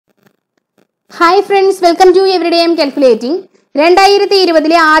Hi friends, welcome to Everyday I'm Calculating.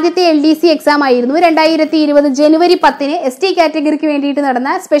 2020 ആദ്യത്തെ LDC exam ആയിരുന്നു. 2020 ജനുവരി 10 ST കാറ്റഗറിക്ക് വേണ്ടിയിട്ട്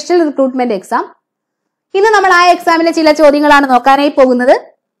നടന്ന സ്പെഷ്യൽ റിക്രൂട്ട്മെന്റ് എക്സാം. ഇന്ന് നമ്മൾ ആ എക്സാമിലെ ചില ചോദ്യങ്ങളാണ് നോക്കാനായി പോകുന്നത്.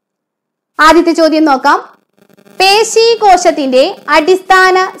 ആദ്യത്തെ ചോദ്യം നോക്കാം. പേശീകോശത്തിന്റെ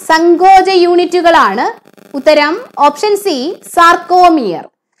അടിസ്ഥാന സങ്കോച യൂണിറ്റുകളാണ്. ഉത്തരം ഓപ്ഷൻ സി സാർക്കോമിയർ.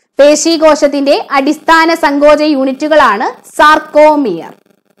 പേശീകോശത്തിന്റെ അടിസ്ഥാന സങ്കോച യൂണിറ്റുകളാണ് സാർക്കോമിയർ.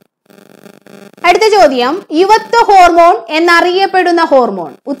 അടുത്ത ചോദ്യം, യുവത്വ ഹോർമോൺ എന്നറിയപ്പെടുന്ന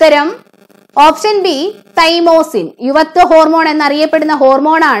ഹോർമോൺ. ഉത്തരം ഓപ്ഷൻ ബി തൈമോസിൻ. യുവത്വ ഹോർമോൺ എന്നറിയപ്പെടുന്ന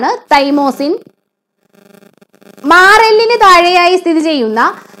ഹോർമോൺ ആണ് തൈമോസിൻ. മാറെല്ലിന് താഴെയായി സ്ഥിതി ചെയ്യുന്ന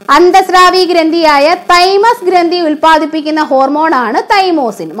അന്തസ്രാവി ഗ്രന്ഥിയായ തൈമസ് ഗ്രന്ഥി ഉൽപ്പാദിപ്പിക്കുന്ന ഹോർമോൺ ആണ്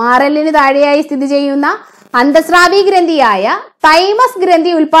തൈമോസിൻ. മാറെല്ലിന് താഴെയായി സ്ഥിതി ചെയ്യുന്ന അന്തസ്രാവി ഗ്രന്ഥിയായ തൈമസ്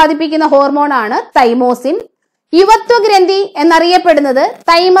ഗ്രന്ഥി ഉൽപ്പാദിപ്പിക്കുന്ന ഹോർമോൺ ആണ് തൈമോസിൻ. യുവത്വ ഗ്രന്ഥി എന്നറിയപ്പെടുന്നത്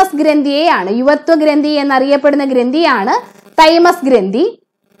തൈമസ് ഗ്രന്ഥിയെയാണ്. യുവത്വ ഗ്രന്ഥി എന്നറിയപ്പെടുന്ന ഗ്രന്ഥിയാണ് തൈമസ് ഗ്രന്ഥി.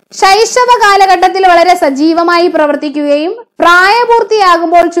 ശൈശവ കാലഘട്ടത്തിൽ വളരെ സജീവമായി പ്രവർത്തിക്കുകയും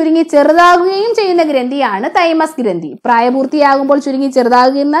പ്രായപൂർത്തിയാകുമ്പോൾ ചുരുങ്ങി ചെറുതാകുകയും ചെയ്യുന്ന ഗ്രന്ഥിയാണ് തൈമസ് ഗ്രന്ഥി. പ്രായപൂർത്തിയാകുമ്പോൾ ചുരുങ്ങി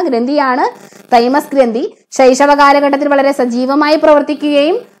ചെറുതാകുന്ന ഗ്രന്ഥിയാണ് തൈമസ് ഗ്രന്ഥി. ശൈശവ കാലഘട്ടത്തിൽ വളരെ സജീവമായി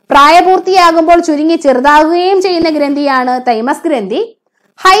പ്രവർത്തിക്കുകയും പ്രായപൂർത്തിയാകുമ്പോൾ ചുരുങ്ങി ചെറുതാകുകയും ചെയ്യുന്ന ഗ്രന്ഥിയാണ് തൈമസ് ഗ്രന്ഥി.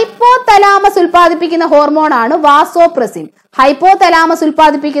 ഹൈപ്പോതലാമസ് ഉൽപ്പാദിപ്പിക്കുന്ന ഹോർമോൺ ആണ് വാസോപ്രസിൻ. ഹൈപ്പോതലാമസ്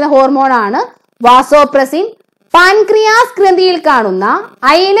ഉൽപ്പാദിപ്പിക്കുന്ന ഹോർമോൺ ആണ് വാസോപ്രസിൻ. പാൻക്രിയാസ് ഗ്രന്ഥിയിൽ കാണുന്ന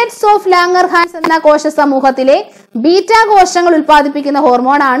ഐലറ്റ്സ് ഓഫ് ലാംഗർഹാൻസ് എന്ന കോശ സമൂഹത്തിലെ ബീറ്റാ കോശങ്ങൾ ഉൽപ്പാദിപ്പിക്കുന്ന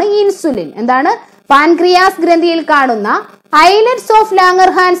ഹോർമോൺ ആണ് ഇൻസുലിൻ. എന്താണ്? പാൻക്രിയാസ് ഗ്രന്ഥിയിൽ കാണുന്ന ഐലറ്റ്സ് ഓഫ്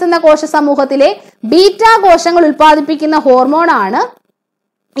ലാംഗർഹാൻസ് എന്ന കോശ സമൂഹത്തിലെ ബീറ്റാ കോശങ്ങൾ ഉൽപ്പാദിപ്പിക്കുന്ന ഹോർമോൺ ആണ്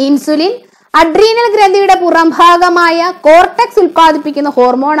ഇൻസുലിൻ. അഡ്രീനൽ ഗ്രന്ഥിയുടെ പുറംഭാഗമായ കോർട്ടെക്സ് ഉൽപ്പാദിപ്പിക്കുന്ന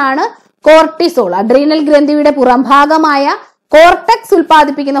ഹോർമോൺ ആണ് കോർട്ടിസോൾ. അഡ്രീനൽ ഗ്രന്ഥിയുടെ പുറംഭാഗമായ കോർട്ടെക്സ്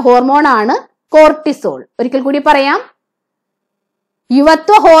ഉൽപ്പാദിപ്പിക്കുന്ന ഹോർമോൺ ആണ് കോർട്ടിസോൾ. ഒരിക്കൽ കൂടി പറയാം.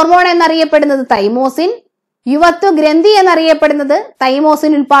 യുവത്വ ഹോർമോൺ എന്നറിയപ്പെടുന്നത് തൈമോസിൻ. യുവത്വ ഗ്രന്ഥി എന്നറിയപ്പെടുന്നത്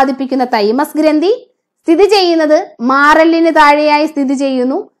തൈമോസിൻ ഉൽപ്പാദിപ്പിക്കുന്ന തൈമസ് ഗ്രന്ഥി. സ്ഥിതി ചെയ്യുന്നത് മാറെല്ലിന് താഴെയായി സ്ഥിതി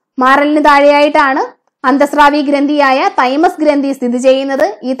ചെയ്യുന്നു. മാറെല്ലിന് താഴെയായിട്ടാണ് അന്തസ്രാവി ഗ്രന്ഥിയായ തൈമസ് ഗ്രന്ഥി സ്ഥിതി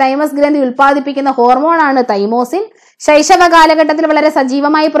ചെയ്യുന്നത്. ഈ തൈമസ് ഗ്രന്ഥി ഉൽപ്പാദിപ്പിക്കുന്ന ഹോർമോൺ ആണ് തൈമോസിൻ. ശൈശവ കാലഘട്ടത്തിൽ വളരെ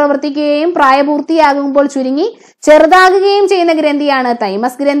സജീവമായി പ്രവർത്തിക്കുകയും പ്രായപൂർത്തിയാകുമ്പോൾ ചുരുങ്ങി ചെറുതാകുകയും ചെയ്യുന്ന ഗ്രന്ഥിയാണ്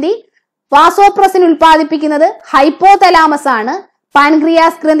തൈമസ് ഗ്രന്ഥി. വാസോപ്രസിൻ ഉൽപ്പാദിപ്പിക്കുന്നത് ഹൈപ്പോതലാമസ് ആണ്.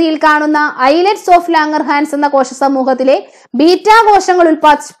 പാൻക്രിയാസ് ഗ്രന്ഥിയിൽ കാണുന്ന ഐലറ്റ്സ് ഓഫ് ലാംഗർഹാൻസ് എന്ന കോശ സമൂഹത്തിലെ ബീറ്റാ കോശങ്ങൾ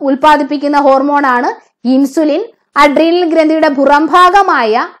ഉൽപ്പാദിപ്പിക്കുന്ന ഹോർമോൺ ആണ് ഇൻസുലിൻ. അഡ്രീനൽ ഗ്രന്ഥിയുടെ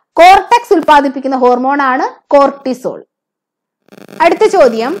പുറംഭാഗമായ കോർട്ടെക്സ് ഉൽപ്പാദിപ്പിക്കുന്ന ഹോർമോൺ ആണ് കോർട്ടിസോൾ. അടുത്ത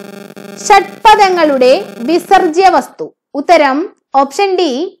ചോദ്യം, ഷഡ്പദങ്ങളുടെ വിസർജ്യ വസ്തു. ഉത്തരം ഓപ്ഷൻ ഡി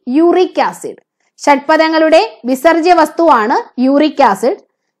യൂറിക് ആസിഡ്. ഷഡ്പദങ്ങളുടെ വിസർജ്യ വസ്തുവാണ് യൂറിക് ആസിഡ്.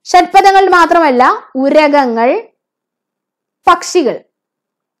 ഷഡ്പദങ്ങൾ മാത്രമല്ല, ഉരകങ്ങൾ, പക്ഷികൾ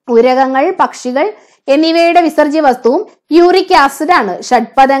എന്നിവയുടെ വിസർജ്യ വസ്തുവും യൂറിക് ആസിഡ് ആണ്.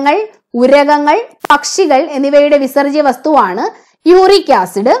 ഷഡ്പദങ്ങൾ, ഉരകങ്ങൾ, പക്ഷികൾ എന്നിവയുടെ വിസർജ്യ വസ്തുവാണ് യൂറിക്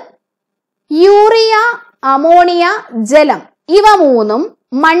ആസിഡ്. യൂറിയ, അമോണിയ, ജലം ഇവ മൂന്നും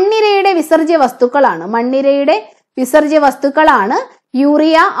മണ്ണിരയുടെ വിസർജ്യ വസ്തുക്കളാണ്. മണ്ണിരയുടെ വിസർജ്യ വസ്തുക്കളാണ്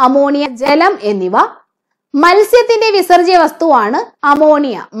യൂറിയ, അമോണിയ, ജലം എന്നിവ. മത്സ്യത്തിന്റെ വിസർജ്യ വസ്തുവാണ്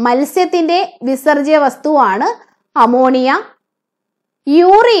അമോണിയ. മത്സ്യത്തിന്റെ വിസർജ്യ വസ്തുവാണ് അമോണിയ.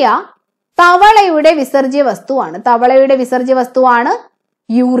 യൂറിയ തവളയുടെ വിസർജ്യ വസ്തുവാണ്. തവളയുടെ വിസർജ്യ വസ്തുവാണ്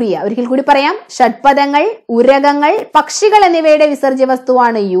യൂറിയ. ഒരിക്കൽ കൂടി പറയാം. ഷഡ്പദങ്ങൾ, ഉരകങ്ങൾ, പക്ഷികൾ എന്നിവയുടെ വിസർജ്യ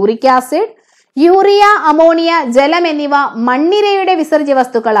വസ്തുവാണ് യൂറിക് ആസിഡ്. യൂറിയ, അമോണിയ, ജലം എന്നിവ മണ്ണിരയുടെ വിസർജ്യ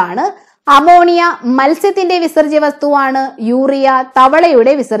വസ്തുക്കളാണ്. അമോണിയ മത്സ്യത്തിന്റെ വിസർജ്യ വസ്തുവാണ്. യൂറിയ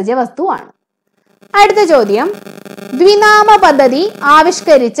തവളയുടെ വിസർജ്യ വസ്തുവാണ്. അടുത്ത ചോദ്യം, ദ്വിനാമ പദ്ധതി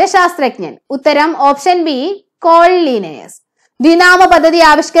ആവിഷ്കരിച്ച ശാസ്ത്രജ്ഞൻ. ഉത്തരം ഓപ്ഷൻ ബി കോൾ ലീനയസ്. ദ്വിനാമ പദ്ധതി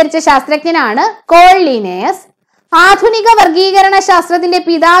ആവിഷ്കരിച്ച ശാസ്ത്രജ്ഞനാണ് കോൾ ലീനയസ്. ആധുനിക വർഗീകരണ ശാസ്ത്രത്തിന്റെ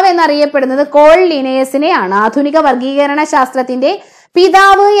പിതാവ് എന്നറിയപ്പെടുന്നത് കോൾ ലീനയസിനെയാണ്. ആധുനിക വർഗീകരണ ശാസ്ത്രത്തിന്റെ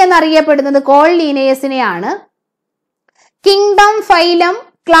പിതാവ് എന്നറിയപ്പെടുന്നത് call ലീനയസിനെയാണ്. Kingdom, phylum,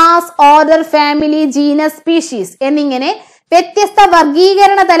 class, order, family, genus, species എന്നിങ്ങനെ വ്യത്യസ്ത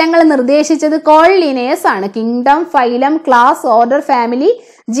വർഗീകരണ തലങ്ങൾ നിർദ്ദേശിച്ചത് കോൾ ലീനയസ് ആണ്. Kingdom, phylum, class, order, family,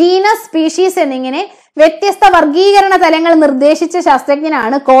 genus, species എന്നിങ്ങനെ വ്യത്യസ്ത വർഗീകരണ തലങ്ങൾ നിർദ്ദേശിച്ച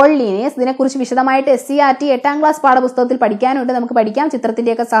ശാസ്ത്രജ്ഞനാണ് കോൾ ലീനയസ്. ഇതിനെക്കുറിച്ച് വിശദമായിട്ട് SCERT 8ാം ക്ലാസ് പാഠപുസ്തകത്തിൽ പഠിക്കാനുണ്ട്. നമുക്ക് പഠിക്കാം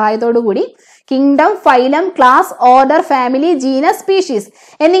ചിത്രത്തിന്റെയൊക്കെ സഹായത്തോടു കൂടി. Kingdom, phylum, class, order, family, genus, species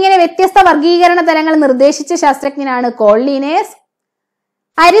എന്നിങ്ങനെ വ്യത്യസ്ത വർഗീകരണ തലങ്ങൾ നിർദ്ദേശിച്ച ശാസ്ത്രജ്ഞനാണ് കോൾ ലീനയസ്.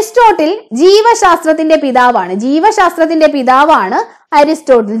 അരിസ്റ്റോട്ടിൽ ജീവശാസ്ത്രത്തിന്റെ പിതാവാണ്. ജീവശാസ്ത്രത്തിന്റെ പിതാവാണ്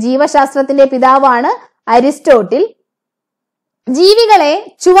അരിസ്റ്റോട്ടിൽ. ജീവശാസ്ത്രത്തിന്റെ പിതാവാണ് അരിസ്റ്റോട്ടിൽ. ജീവികളെ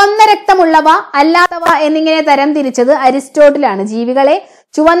ചുവന്ന രക്തമുള്ളവ അല്ലാത്തവ എന്നിങ്ങനെ തരംതിരിച്ചത് അരിസ്റ്റോട്ടിലാണ്. ജീവികളെ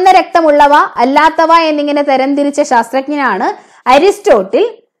ചുവന്ന രക്തമുള്ളവ അല്ലാത്തവ എന്നിങ്ങനെ തരംതിരിച്ച ശാസ്ത്രജ്ഞനാണ് അരിസ്റ്റോട്ടിൽ.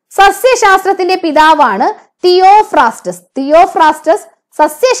 സസ്യശാസ്ത്രത്തിന്റെ പിതാവാണ് തിയോഫ്രാസ്റ്റസ്. തിയോഫ്രാസ്റ്റസ്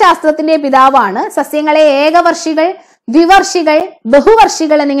സസ്യശാസ്ത്രത്തിന്റെ പിതാവാണ്. സസ്യങ്ങളെ ഏകവർഷികൾ, ദ്വിവർഷികൾ,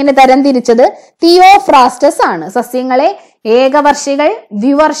 ബഹുവർഷികൾ എന്നിങ്ങനെ തരംതിരിച്ചത് തിയോഫ്രാസ്റ്റസ് ആണ്. സസ്യങ്ങളെ ഏകവർഷികൾ,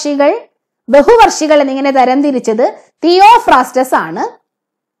 ദ്വിവർഷികൾ, ബഹുവർഷികൾ എന്നിങ്ങനെ തരംതിരിച്ചത് തിയോഫ്രാസ്റ്റസ് ആണ്.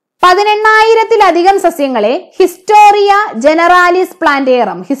 18,000-ലധികം സസ്യങ്ങളെ Historia generalis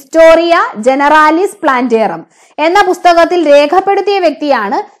plantarum, Historia generalis plantarum എന്ന പുസ്തകത്തിൽ രേഖപ്പെടുത്തിയ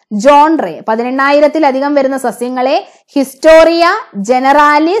വ്യക്തിയാണ് ജോൺ റേ. 18,000-ലധികം വരുന്ന സസ്യങ്ങളെ ഹിസ്റ്റോറിയ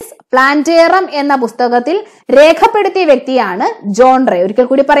ജനറാലിസ് പ്ലാന്റേറം എന്ന പുസ്തകത്തിൽ രേഖപ്പെടുത്തിയ വ്യക്തിയാണ് ജോൺ റേ. ഒരിക്കൽ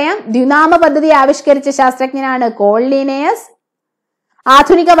കൂടി പറയാം, ദ്വിനാമ പദ്ധതി ആവിഷ്കരിച്ച ശാസ്ത്രജ്ഞനാണ് കോൾ ലിനേയസ്.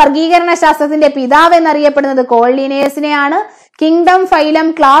 ആധുനിക വർഗീകരണ ശാസ്ത്രത്തിന്റെ പിതാവ് എന്നറിയപ്പെടുന്നത് call ലിനേയസിനെയാണ്. Kingdom, phylum,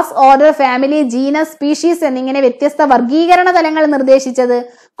 class, order, family, genus, species എന്നിങ്ങനെ വ്യത്യസ്ത വർഗീകരണ തലങ്ങൾ നിർദ്ദേശിച്ചത്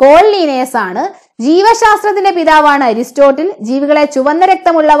കോൾ ലിനേയസ് ആണ്. ജീവശാസ്ത്രത്തിന്റെ പിതാവാണ് അരിസ്റ്റോട്ടിൽ. ജീവികളെ ചുവന്ന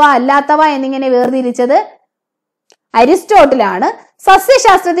രക്തമുള്ളവ അല്ലാത്തവ എന്നിങ്ങനെ വേർതിരിച്ചത് അരിസ്റ്റോട്ടിലാണ്.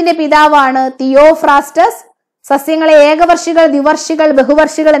 സസ്യശാസ്ത്രത്തിന്റെ പിതാവാണ് തിയോഫ്രാസ്റ്റസ്. സസ്യങ്ങളെ ഏകവർഷികൾ, ദ്വിവർഷികൾ,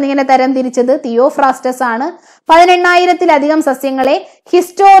 ബഹുവർഷികൾ എന്നിങ്ങനെ തരംതിരിച്ചത് തിയോഫ്രാസ്റ്റസ് ആണ്. 18,000-ലധികം സസ്യങ്ങളെ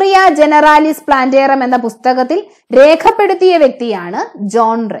ഹിസ്റ്റോറിയ ജനറാലിസ് പ്ലാന്റേറം എന്ന പുസ്തകത്തിൽ രേഖപ്പെടുത്തിയ വ്യക്തിയാണ്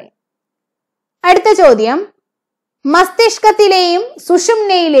ജോൺ റേ. അടുത്ത ചോദ്യം, മസ്തിഷ്കത്തിലെയും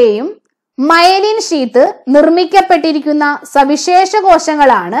സുഷുമ്നയിലെയും മയലിൻ ഷീത്ത് നിർമ്മിക്കപ്പെട്ടിരിക്കുന്ന സവിശേഷ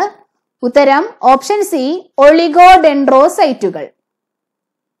കോശങ്ങളാണ്. ഉത്തരം ഓപ്ഷൻ സി, ഒളിഗോഡെൻഡ്രോസൈറ്റുകൾ.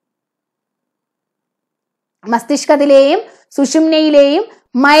 മസ്തിഷ്കത്തിലെയും സുഷുമ്നയിലെയും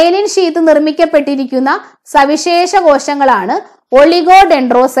മയലിൻ ഷീത്ത് നിർമ്മിക്കപ്പെട്ടിരിക്കുന്ന സവിശേഷ കോശങ്ങളാണ്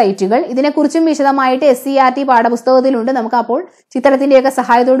ഒളിഗോഡെൻഡ്രോസൈറ്റുകൾ. ഇതിനെക്കുറിച്ചും വിശദമായിട്ട് SCERT പാഠപുസ്തകത്തിലുണ്ട്. നമുക്ക് അപ്പോൾ ചിത്രത്തിന്റെയൊക്കെ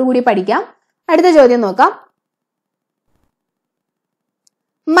സഹായത്തോടു കൂടി പഠിക്കാം. അടുത്ത ചോദ്യം നോക്കാം.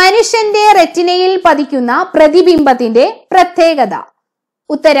 മനുഷ്യന്റെ റെറ്റിനയിൽ പതിക്കുന്ന പ്രതിബിംബത്തിന്റെ പ്രത്യേകത.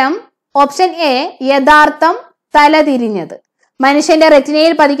 ഉത്തരം ഓപ്ഷൻ എ, യഥാർത്ഥം, തലതിരിഞ്ഞത്. മനുഷ്യന്റെ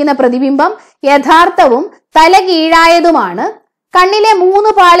റെറ്റിനയിൽ പതിക്കുന്ന പ്രതിബിംബം യഥാർത്ഥവും തലകീഴായതുമാണ്. കണ്ണിലെ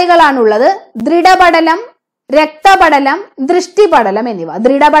 3 പാളികളാണുള്ളത്: ദൃഢപടലം, രക്തപടലം, ദൃഷ്ടിപടലം എന്നിവ.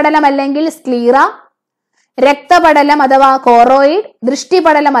 ദൃഢപടലം അല്ലെങ്കിൽ സ്ക്ലീറ, രക്തപടലം അഥവാ കോറോയിഡ്,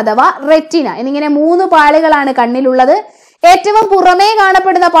 ദൃഷ്ടിപടലം അഥവാ റെറ്റിന എന്നിങ്ങനെ 3 പാളികളാണ് കണ്ണിലുള്ളത്. ഏറ്റവും പുറമേ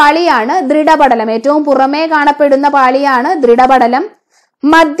കാണപ്പെടുന്ന പാളിയാണ് ദൃഢപടലം. ഏറ്റവും പുറമേ കാണപ്പെടുന്ന പാളിയാണ് ദൃഢപടലം.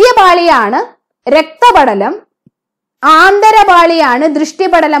 മധ്യപാളിയാണ് രക്തപടലം. ആന്തരപാളിയാണ്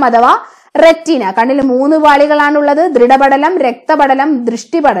ദൃഷ്ടിപടലം അഥവാ റെറ്റിന. കണ്ണിൽ 3 പാളികളാണുള്ളത്: ദൃഢപടലം, രക്തപടലം,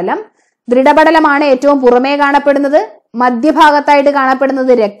 ദൃഷ്ടിപടലം. ദൃഢപടലമാണ് ഏറ്റവും പുറമേ കാണപ്പെടുന്നത്. മധ്യഭാഗത്തായിട്ട്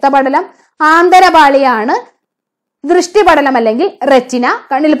കാണപ്പെടുന്നത് രക്തപടലം. ആന്തരപാളിയാണ് ദൃഷ്ടിപടലം അല്ലെങ്കിൽ റെറ്റിന.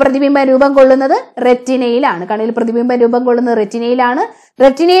 കണ്ണിൽ പ്രതിബിംബം രൂപം കൊള്ളുന്നത് റെറ്റിനയിലാണ്. കണ്ണിൽ പ്രതിബിംബം രൂപം കൊള്ളുന്നത് റെറ്റിനയിലാണ്.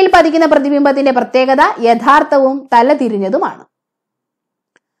 റെറ്റിനയിൽ പതിക്കുന്ന പ്രതിബിംബത്തിന്റെ പ്രത്യേകത യഥാർത്ഥവും തലതിരിഞ്ഞതുമാണ്.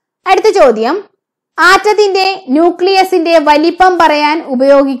 അടുത്ത ചോദ്യം, ആറ്റത്തിന്റെ ന്യൂക്ലിയസിന്റെ വലിപ്പം പറയാൻ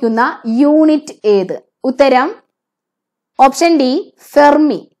ഉപയോഗിക്കുന്ന യൂണിറ്റ് ഏത്? ഉത്തരം ഓപ്ഷൻ ഡി,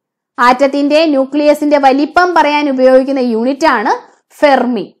 ഫെർമി. ആറ്റത്തിന്റെ ന്യൂക്ലിയസിന്റെ വലിപ്പം പറയാൻ ഉപയോഗിക്കുന്ന യൂണിറ്റ് ആണ്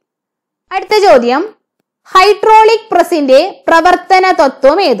ഫെർമി. അടുത്ത ചോദ്യം, ഹൈഡ്രോളിക് പ്രസിന്റെ പ്രവർത്തന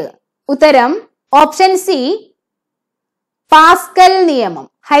തത്വം ഏത്? ഉത്തരം ഓപ്ഷൻ സി, പാസ്കൽ നിയമം.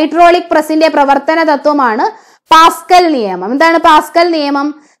 ഹൈഡ്രോളിക് പ്രസിന്റെ പ്രവർത്തന തത്വമാണ് പാസ്കൽ നിയമം. എന്താണ് പാസ്കൽ നിയമം?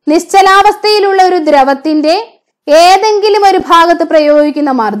 നിശ്ചലാവസ്ഥയിലുള്ള ഒരു ദ്രവത്തിന്റെ ഏതെങ്കിലും ഒരു ഭാഗത്ത്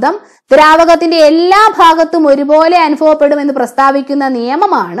പ്രയോഗിക്കുന്ന മർദ്ദം ദ്രാവകത്തിന്റെ എല്ലാ ഭാഗത്തും ഒരുപോലെ അനുഭവപ്പെടുമെന്ന് പ്രസ്താവിക്കുന്ന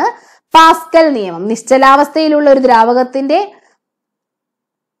നിയമമാണ് പാസ്കൽ നിയമം. നിശ്ചലാവസ്ഥയിലുള്ള ഒരു ദ്രാവകത്തിന്റെ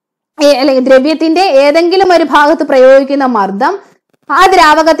അല്ലെങ്കിൽ ദ്രവ്യത്തിന്റെ ഏതെങ്കിലും ഒരു ഭാഗത്ത് പ്രയോഗിക്കുന്ന മർദ്ദം ആ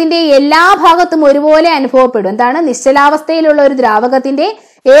ദ്രാവകത്തിന്റെ എല്ലാ ഭാഗത്തും ഒരുപോലെ അനുഭവപ്പെടും. എന്താണ്? നിശ്ചലാവസ്ഥയിലുള്ള ഒരു ദ്രാവകത്തിന്റെ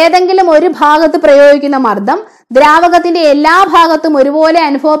ഏതെങ്കിലും ഒരു ഭാഗത്ത് പ്രയോഗിക്കുന്ന മർദ്ദം ദ്രാവകത്തിന്റെ എല്ലാ ഭാഗത്തും ഒരുപോലെ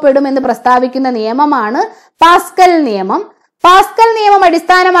അനുഭവപ്പെടും എന്ന് പ്രസ്താവിക്കുന്ന നിയമമാണ് പാസ്കൽ നിയമം. പാസ്കൽ നിയമം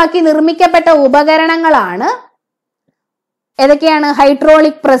അടിസ്ഥാനമാക്കി നിർമ്മിക്കപ്പെട്ട ഉപകരണങ്ങളാണ് ഏതൊക്കെയാണ്?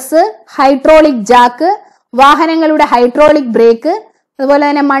 ഹൈഡ്രോളിക് പ്രസ്, ഹൈഡ്രോളിക് ജാക്ക്, വാഹനങ്ങളുടെ ഹൈഡ്രോളിക് ബ്രേക്ക്, അതുപോലെ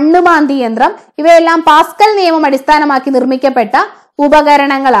തന്നെ മണ്ണുമാന്തി യന്ത്രം. ഇവയെല്ലാം പാസ്കൽ നിയമം അടിസ്ഥാനമാക്കി നിർമ്മിക്കപ്പെട്ട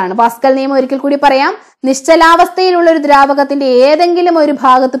ഉപകരണങ്ങളാണ്. പാസ്കൽ നിയമം ഒരിക്കൽ കൂടി പറയാം. നിശ്ചലാവസ്ഥയിലുള്ള ഒരു ദ്രാവകത്തിന്റെ ഏതെങ്കിലും ഒരു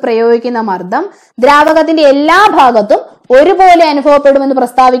ഭാഗത്ത് പ്രയോഗിക്കുന്ന മർദ്ദം ദ്രാവകത്തിന്റെ എല്ലാ ഭാഗത്തും ഒരുപോലെ അനുഭവപ്പെടുമെന്ന്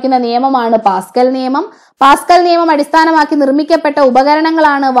പ്രസ്താവിക്കുന്ന നിയമമാണ് പാസ്കൽ നിയമം. പാസ്കൽ നിയമം അടിസ്ഥാനമാക്കി നിർമ്മിക്കപ്പെട്ട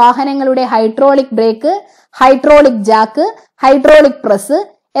ഉപകരണങ്ങളാണ് വാഹനങ്ങളുടെ hydraulic break, hydraulic Jack, hydraulic press,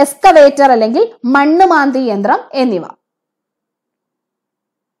 excavator അല്ലെങ്കിൽ മണ്ണുമാന്തി യന്ത്രം എന്നിവ.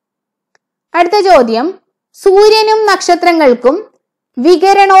 അടുത്ത ചോദ്യം, സൂര്യനും നക്ഷത്രങ്ങൾക്കും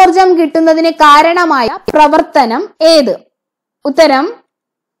വികിരണോർജം കിട്ടുന്നതിന് കാരണമായ പ്രവർത്തനം ഏത്? ഉത്തരം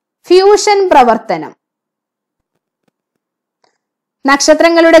ഫ്യൂഷൻ പ്രവർത്തനം.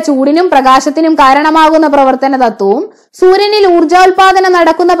 നക്ഷത്രങ്ങളുടെ ചൂടിനും പ്രകാശത്തിനും കാരണമാകുന്ന പ്രവർത്തന തത്വവും സൂര്യനിൽ ഊർജോൽപാദനം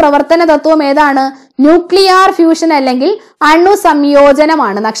നടക്കുന്ന പ്രവർത്തന തത്വവും ഏതാണ്? ന്യൂക്ലിയർ ഫ്യൂഷൻ അല്ലെങ്കിൽ അണു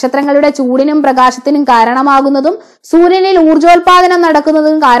സംയോജനമാണ്. നക്ഷത്രങ്ങളുടെ ചൂടിനും പ്രകാശത്തിനും കാരണമാകുന്നതും സൂര്യനിൽ ഊർജോൽപാദനം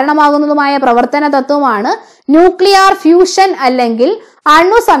നടക്കുന്നതും കാരണമാകുന്നതുമായ പ്രവർത്തന തത്വമാണ് ന്യൂക്ലിയർ ഫ്യൂഷൻ അല്ലെങ്കിൽ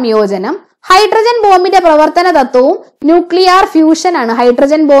അണു സംയോജനം. ഹൈഡ്രജൻ ബോംബിന്റെ പ്രവർത്തന തത്വവും ന്യൂക്ലിയർ ഫ്യൂഷൻ ആണ്.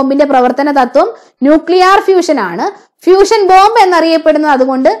 ഹൈഡ്രജൻ ബോംബിന്റെ പ്രവർത്തന തത്വം ന്യൂക്ലിയർ ഫ്യൂഷൻ ആണ്. ഫ്യൂഷൻ ബോംബ് എന്നറിയപ്പെടുന്നത്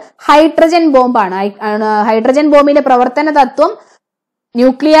അതുകൊണ്ട് ഹൈഡ്രജൻ ബോംബാണ്. ഹൈഡ്രജൻ ബോംബിന്റെ പ്രവർത്തന തത്വം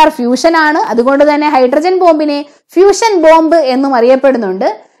ന്യൂക്ലിയർ ഫ്യൂഷൻ ആണ്. അതുകൊണ്ട് തന്നെ ഹൈഡ്രജൻ ബോംബിനെ ഫ്യൂഷൻ ബോംബ് എന്നും അറിയപ്പെടുന്നുണ്ട്.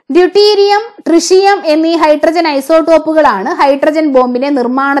 ഡ്യൂട്ടീരിയം, ട്രിഷിയം എന്നീ ഹൈഡ്രജൻ ഐസോട്ടോപ്പുകളാണ് ഹൈഡ്രജൻ ബോംബിന്റെ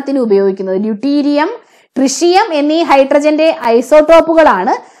നിർമ്മാണത്തിന് ഉപയോഗിക്കുന്നത്. ഡ്യൂട്ടീരിയം, ട്രിഷിയം എന്നീ ഹൈഡ്രജന്റെ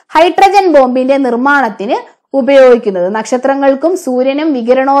ഐസോട്ടോപ്പുകളാണ് ഹൈഡ്രജൻ ബോംബിന്റെ നിർമ്മാണത്തിന് ഉപയോഗിക്കുന്നത്. നക്ഷത്രങ്ങൾക്കും സൂര്യനും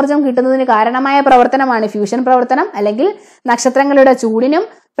വികിരണോർജം കിട്ടുന്നതിന് കാരണമായ പ്രവർത്തനമാണ് ഫ്യൂഷൻ പ്രവർത്തനം അല്ലെങ്കിൽ നക്ഷത്രങ്ങളുടെ ചൂടിനും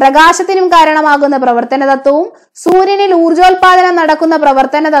പ്രകാശത്തിനും കാരണമാകുന്ന പ്രവർത്തന തത്വവും സൂര്യനിൽ ഊർജോൽപാദനം നടക്കുന്ന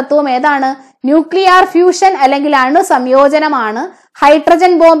പ്രവർത്തന തത്വവും ഏതാണ്? ന്യൂക്ലിയർ ഫ്യൂഷൻ അല്ലെങ്കിൽ അണു സംയോജനമാണ്.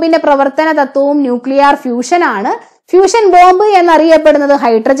 ഹൈഡ്രജൻ ബോംബിന്റെ പ്രവർത്തന തത്വവും ന്യൂക്ലിയർ ഫ്യൂഷൻ ആണ്. ഫ്യൂഷൻ ബോംബ് എന്നറിയപ്പെടുന്നത്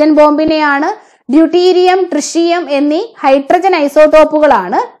ഹൈഡ്രജൻ ബോംബിനെയാണ്. ഡ്യൂട്ടീരിയം, ട്രിഷിയം എന്നീ ഹൈഡ്രജൻ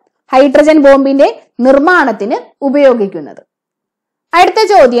ഐസോട്ടോപ്പുകളാണ് ഹൈഡ്രജൻ ബോംബിന്റെ നിർമ്മാണത്തിന് ഉപയോഗിക്കുന്നത്. അടുത്ത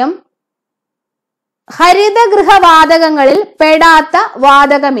ചോദ്യം, ഹരിതഗൃഹവാതകങ്ങളിൽ പെടാത്ത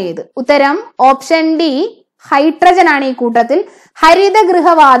വാതകം ഏത്? ഉത്തരം ഓപ്ഷൻ ഡി ഹൈഡ്രജൻ ആണ്. ഈ കൂട്ടത്തിൽ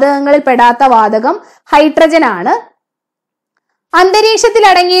ഹരിതഗൃഹവാതകങ്ങളിൽ പെടാത്ത വാതകം ഹൈഡ്രജൻ ആണ്. അന്തരീക്ഷത്തിൽ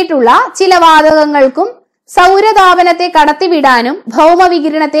അടങ്ങിയിട്ടുള്ള ചില വാതകങ്ങൾക്കും സൗരതാപനത്തെ കടത്തിവിടാനും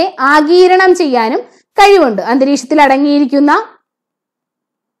ഭൗമവികിരണത്തെ ആഗിരണം ചെയ്യാനും കഴിവുണ്ട്. അന്തരീക്ഷത്തിൽ അടങ്ങിയിരിക്കുന്ന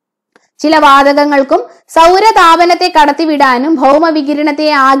ചില വാതകങ്ങൾക്കും സൗരതാപനത്തെ കടത്തിവിടാനും ഭൗമവികിരണത്തെ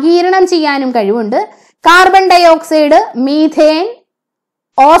ആഗിരണം ചെയ്യാനും കഴിവുണ്ട്. Carbon dye oxide, methane,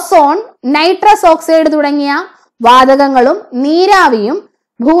 ozone, nitrous oxide തുടങ്ങിയ വാതകങ്ങളും നീരാവിയും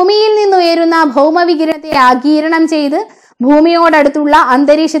ഭൂമിയിൽ നിന്നുയരുന്ന ഭൗമവികിരണത്തെ ആഗിരണം ചെയ്ത് ഭൂമിയോടടുത്തുള്ള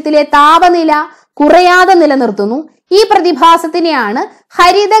അന്തരീക്ഷത്തിലെ താപനില കുറയാതെ നിലനിർത്തുന്നു. ഈ പ്രതിഭാസത്തിനെയാണ്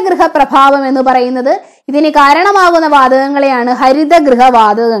ഹരിതഗൃഹ പ്രഭാവം എന്ന് പറയുന്നത്. ഇതിന് കാരണമാകുന്ന വാതകങ്ങളെയാണ്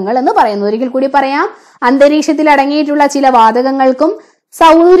ഹരിതഗൃഹവാതകങ്ങൾ എന്ന് പറയുന്നത്. ഒരിക്കൽ കൂടി പറയാം, അന്തരീക്ഷത്തിൽ അടങ്ങിയിട്ടുള്ള ചില വാതകങ്ങൾക്കും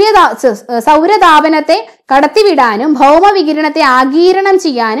സൗരതാപനത്തെ കടത്തിവിടാനും ഭൗമവികിരണത്തെ ആഗിരണം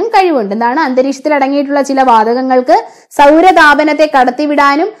ചെയ്യാനും കഴിവുണ്ട്. എന്താണ്? അന്തരീക്ഷത്തിൽ അടങ്ങിയിട്ടുള്ള ചില വാതകങ്ങൾക്ക് സൗരതാപനത്തെ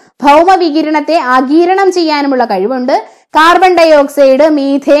കടത്തിവിടാനും ഭൗമവികിരണത്തെ ആഗിരണം ചെയ്യാനുമുള്ള കഴിവുണ്ട്. Carbon dye oxide,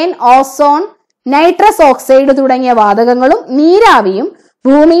 methane, ozone, nitrous oxide തുടങ്ങിയ വാതകങ്ങളും നീരാവിയും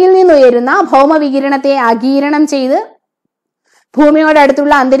ഭൂമിയിൽ നിന്നുയരുന്ന ഭൗമവികിരണത്തെ ആഗിരണം ചെയ്ത്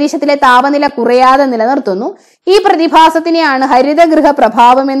ഭൂമിയോടടുത്തുള്ള അന്തരീക്ഷത്തിലെ താപനില കുറയാതെ നിലനിർത്തുന്നു. ഈ പ്രതിഭാസത്തിനെയാണ് ഹരിതഗൃഹ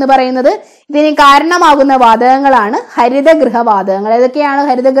പ്രഭാവം എന്ന് പറയുന്നത്. ഇതിന് കാരണമാകുന്ന വാതകങ്ങളാണ് ഹരിതഗൃഹവാതകങ്ങൾ. ഏതൊക്കെയാണ്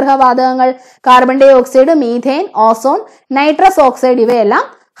ഹരിതഗൃഹവാതകങ്ങൾ? Carbon dye oxide, methane, ozone, nitrous oxide ഇവയെല്ലാം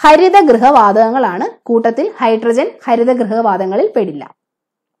ഹരിതഗൃഹവാതകങ്ങളാണ്. കൂട്ടത്തിൽ ഹൈഡ്രജൻ ഹരിതഗൃഹവാതകങ്ങളിൽ പെടില്ല.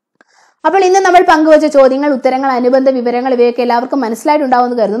 അപ്പോൾ ഇന്ന് നമ്മൾ പങ്കുവച്ച ചോദ്യങ്ങൾ, ഉത്തരങ്ങൾ, അനുബന്ധ വിവരങ്ങൾ ഇവയൊക്കെ എല്ലാവർക്കും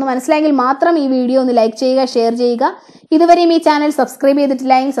മനസ്സിലായിട്ടുണ്ടാവുമെന്ന് കരുതുന്നു. മനസ്സിലായെങ്കിൽ മാത്രം ഈ വീഡിയോ ഒന്ന് ലൈക്ക് ചെയ്യുക, ഷെയർ ചെയ്യുക. ഇതുവരെയും ഈ ചാനൽ സബ്സ്ക്രൈബ്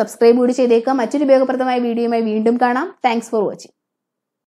ചെയ്തിട്ടില്ലെങ്കിൽ സബ്സ്ക്രൈബ് കൂടി ചെയ്തേക്കുക. മറ്റൊരു ഉപയോഗപ്രദമായ വീഡിയോയുമായി വീണ്ടും കാണാം. Thanks for watching.